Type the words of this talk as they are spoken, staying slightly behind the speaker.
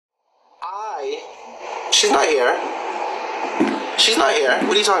Hi. She's not here. She's not here.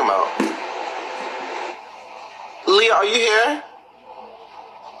 What are you talking about? Leah, are you here?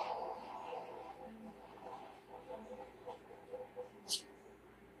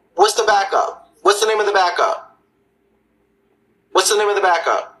 What's the backup? What's the name of the backup? What's the name of the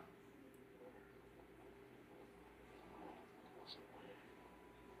backup?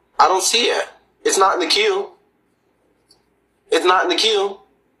 I don't see it. It's not in the queue. It's not in the queue.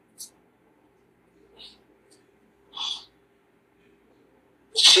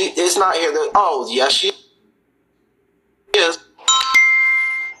 She is not here. Oh, yes, she is.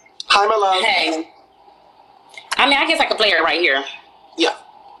 Hi, my love. Hey. I mean, I guess I could play it right here. Yeah.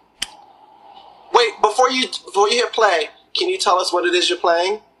 Wait, before you hit play, can you tell us what it is you're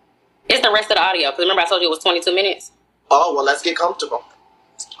playing? It's the rest of the audio, because remember I told you it was 22 minutes? Oh, well, let's get comfortable.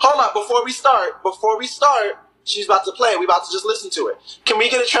 Hold up, before we start, she's about to play. We about to just listen to it. Can we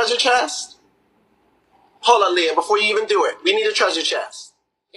get a treasure chest? Hold on, Leah, before you even do it, we need a treasure chest.